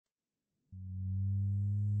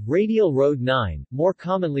Radial Road 9, more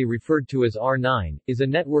commonly referred to as R9, is a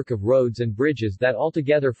network of roads and bridges that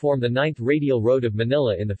altogether form the 9th Radial Road of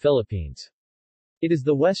Manila in the Philippines. It is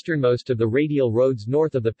the westernmost of the radial roads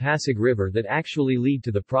north of the Pasig River that actually lead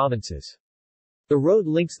to the provinces. The road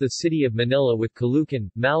links the city of Manila with Caloocan,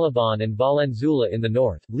 Malabon and Valenzuela in the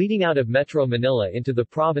north, leading out of Metro Manila into the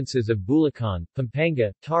provinces of Bulacan,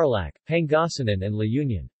 Pampanga, Tarlac, Pangasinan and La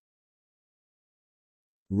Union.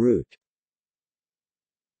 Route.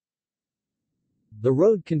 The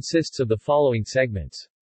road consists of the following segments.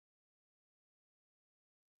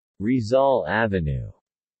 Rizal Avenue.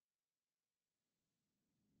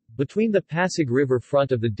 Between the Pasig River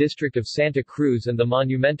front of the district of Santa Cruz and the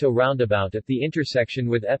Monumento roundabout at the intersection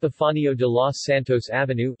with Epifanio de los Santos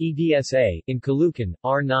Avenue EDSA, in Caloocan,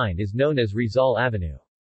 R9 is known as Rizal Avenue.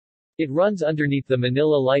 It runs underneath the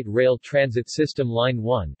Manila Light Rail Transit System Line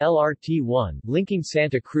 1 LRT1, linking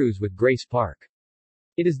Santa Cruz with Grace Park.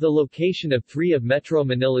 It is the location of three of Metro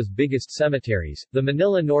Manila's biggest cemeteries, the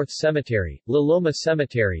Manila North Cemetery, La Loma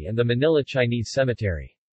Cemetery and the Manila Chinese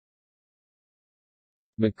Cemetery.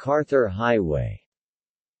 MacArthur Highway.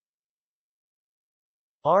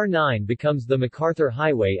 R9 becomes the MacArthur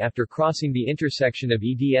Highway after crossing the intersection of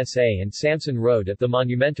EDSA and Samson Road at the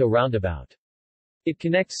Monumento roundabout. It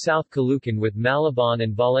connects South Caloocan with Malabon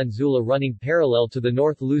and Valenzuela running parallel to the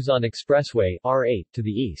North Luzon Expressway R8 to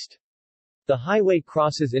the east. The highway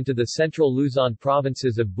crosses into the central Luzon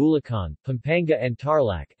provinces of Bulacan, Pampanga and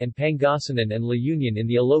Tarlac, and Pangasinan and La Union in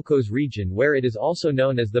the Ilocos region where it is also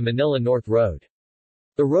known as the Manila North Road.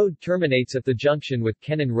 The road terminates at the junction with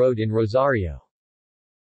Kenan Road in Rosario.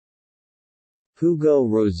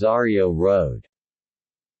 Pugo-Rosario Road.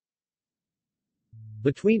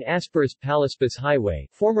 Between Asperas-Palaspis Highway,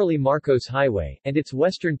 formerly Marcos Highway, and its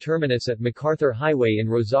western terminus at MacArthur Highway in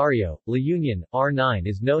Rosario, La Union, R9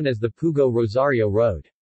 is known as the Pugo-Rosario Road.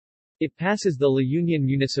 It passes the La Union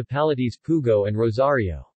municipalities Pugo and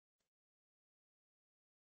Rosario.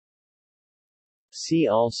 See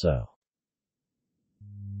also: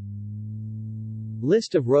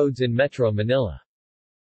 List of roads in Metro Manila.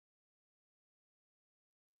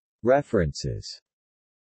 References